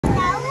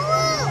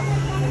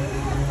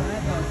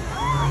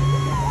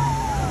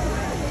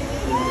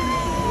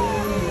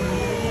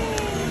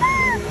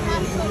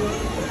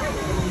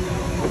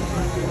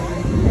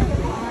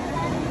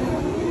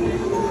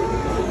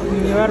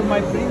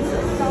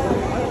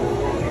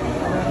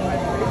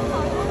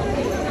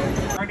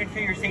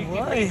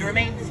please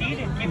remain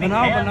seated, keeping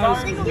hands,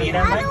 arms, feet,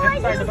 and legs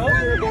inside the boat.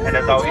 And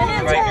as always, you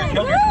invite your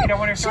children. We don't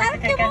want to start to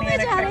take any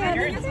unexpected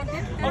journeys.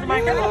 Also,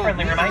 my friends, a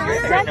friendly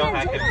reminder, there is no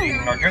active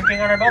eating or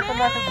drinking on our boat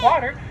unless it's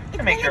water,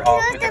 to make sure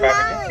all foods and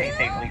beverages stay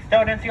safely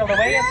stowed and sealed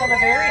away until the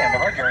very end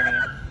of our journey.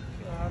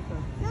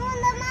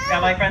 Now,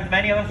 my friends,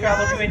 many of us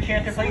travel to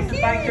enchanted places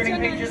by turning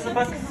pages of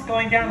books,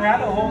 going down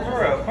rabbit holes,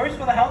 or of course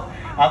with the help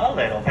of a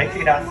little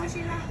pixie dust.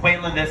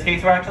 Well, in this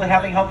case, we're actually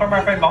having help from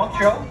our friend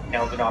Monstro.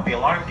 Now, do not be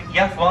alarmed.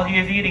 Yes, while he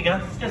is eating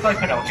us, just like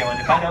Pinocchio and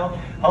Geppetto,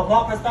 he'll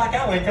plop us back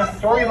out into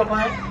Storybook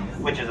Land,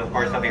 which is, of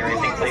course, a very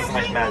safe place in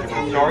which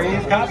magical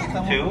stories come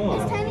to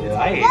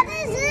life. What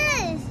is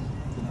this?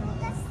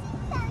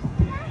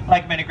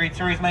 Like many great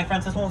stories, my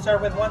friends, this won't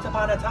start with Once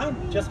Upon a Time.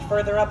 Just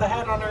further up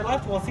ahead on our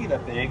left, we'll see the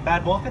big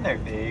bad wolf in their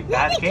big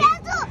bad cave.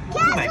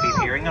 You might be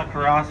peering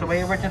across the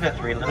way over to the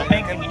three little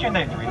pigs, each in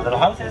their three little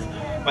houses,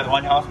 with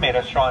one house made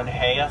of straw and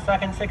hay, a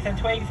second 6 and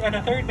twigs, and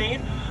a third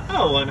made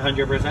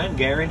 100%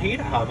 guaranteed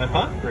huff and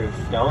puff proof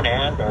stone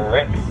and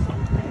bricks.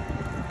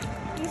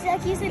 You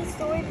said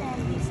Storybook.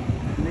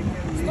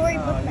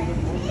 Storybook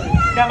Land.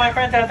 Now, my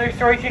friends, as their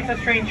story takes a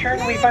strange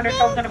turn, we find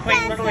ourselves in a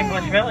quaint little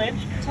English village.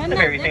 The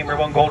very same where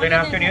one golden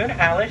afternoon,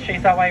 Alice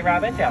chased that white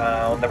rabbit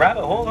down the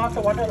rabbit hole off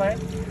to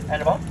Wonderland.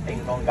 And well,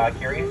 things only got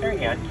curiouser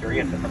and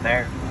curiouser from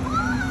there.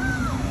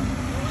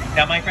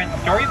 Now, my friends,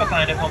 Storybook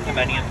Land is home to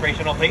many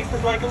inspirational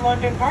places like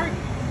London Park,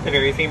 the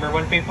very same where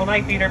one fateful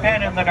night Peter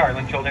Pan and the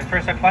darling children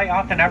first took flight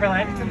off to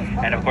Neverland.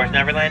 And of course,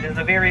 Neverland is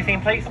the very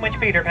same place in which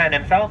Peter Pan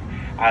himself,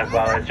 as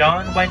well as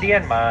John, Wendy,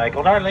 and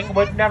Michael Darling,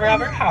 would never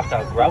ever have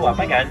to grow up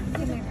again.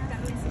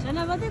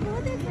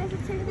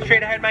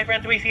 Straight ahead, my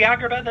friends, we see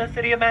Agrabah, the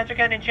city of magic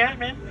and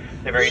enchantment.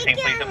 The very same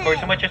place, of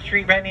course, in which a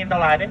street rat named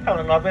Aladdin fell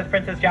in love with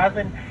Princess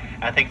Jasmine.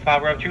 And thanks to the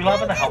power of true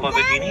love and the help of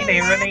a genie,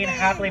 they remain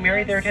happily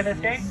married there to this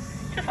day,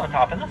 just on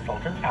top of the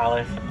Sultan's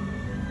palace.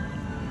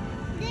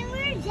 Then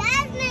where's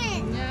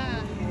Jasmine?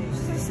 Yeah.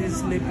 She's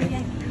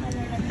sleeping.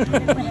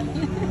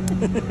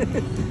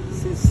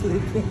 She's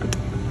sleeping.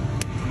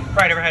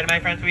 Right overhead, my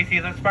friends, we see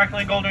the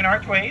sparkling golden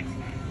archways.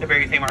 The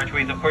very same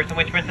archways, of course, in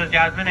which Princess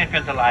Jasmine and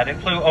Prince Aladdin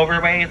flew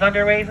overways,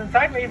 underways, and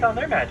sideways on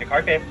their magic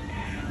carpet.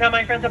 Now,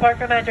 my friends, apart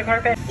from magic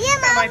carpet,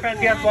 my friends,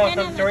 yes, while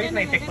some stories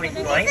may take place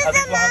in light,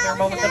 others will have their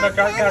moments in the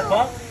dark as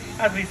well,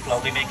 as we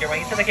slowly make our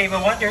way into the Cave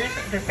of Wonders.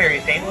 This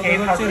very same cave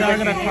houses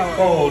a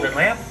golden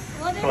lamp.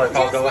 So let's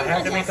all go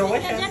ahead and make a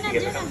wish and see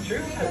if it comes true,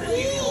 as the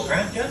genie will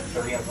grant just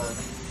 3 of them.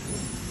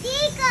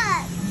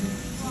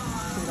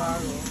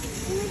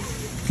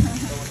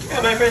 Yeah,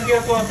 my friends,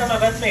 yes, well, some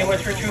of us may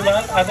wish for true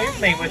love, others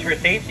may wish for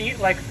safety,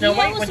 like Snow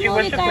White when she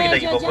wished to flee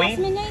the evil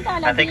queen.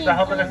 And thanks to the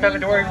help of the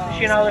 7 dwarves,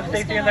 she now lives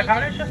safely in the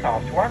cottage just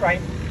off to our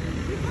right.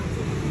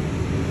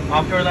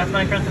 Off to our left,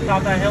 my friends,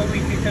 atop that hill,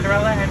 we see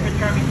Cinderella and Prince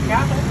Charming's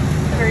castle.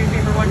 The very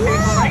favorite one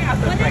fateful night at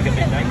the strike of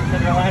midnight,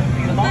 Cinderella had to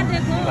see the ball.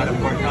 But of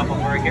course, not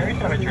before a carriage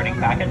of returning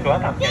back into a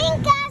pumpkin.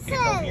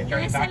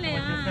 Returning back to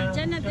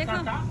just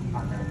on top,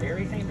 on that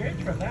very same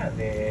bridge from that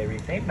very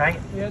same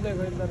night. Yeah, they're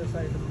going to the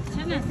side.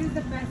 This is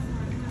the best.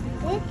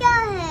 Look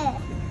at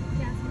it.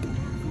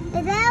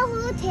 Is that a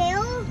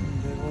hotel?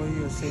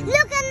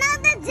 Look,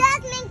 another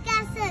Jasmine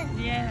castle.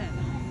 Yeah.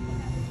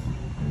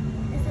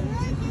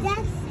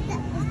 That's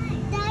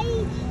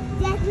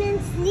Jasmine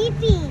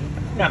sleeping.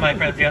 Now, my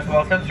friends, yes,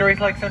 well, some stories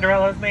like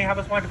Cinderella's may have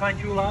us want to find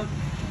true love,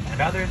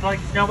 and others like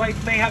Snow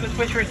White's may have us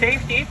wish for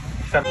safety.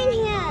 Some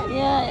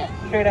Yeah.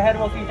 straight ahead,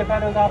 we'll see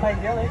Geppetto's Alpine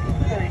Village.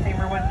 The very same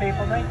where one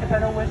fateful night,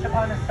 Geppetto wished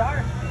upon a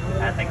star.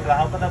 And thanks to the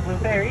help of the blue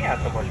fairy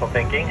and some wishful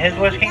thinking, his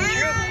wish came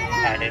true,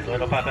 and his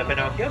little puppet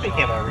Pinocchio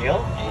became a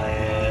real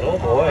little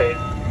boy.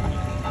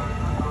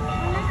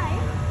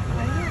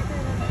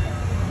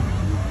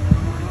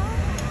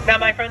 Now,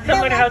 my friends,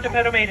 similar to how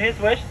Geppetto made his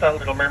wish, the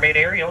Little Mermaid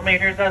Ariel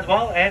made hers as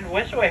well, and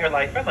wished away her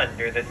life from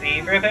under the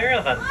sea for a pair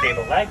of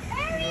unstable legs.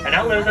 And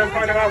now lives as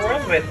part of our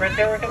world with Prince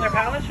Eric and their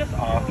palace just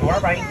off to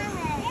our right.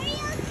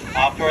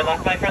 Off to our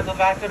left, my friends,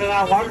 back to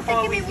that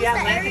waterfall, we see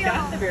Atlantic,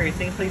 the very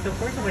same place, of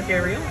course, in which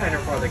Ariel and her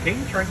father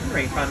King turned and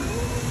raised from.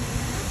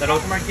 That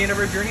also marks the end of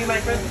our journey, my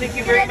friends. Thank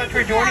you very much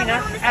for joining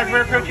us. As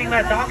we're approaching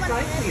that dock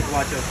side, please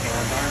watch those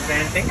hands, arms,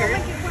 and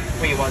fingers.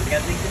 We once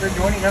again thank you for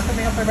joining us, and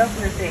may also rest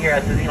of your stay here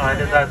at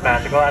Disneyland is as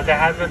magical as it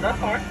has been thus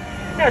far.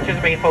 Now, just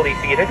remain fully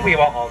seated. We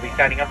will all be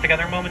standing up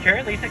together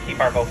momentarily to keep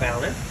our boat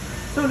balanced,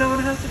 so no one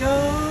has to go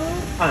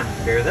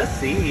under the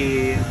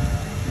sea.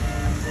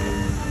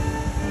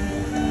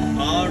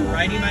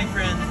 Alrighty, my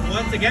friends.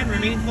 Once again,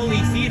 remain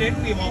fully seated.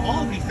 We will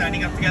all be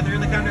standing up together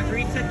in the count of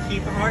 3 to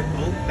keep our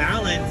boat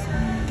balanced.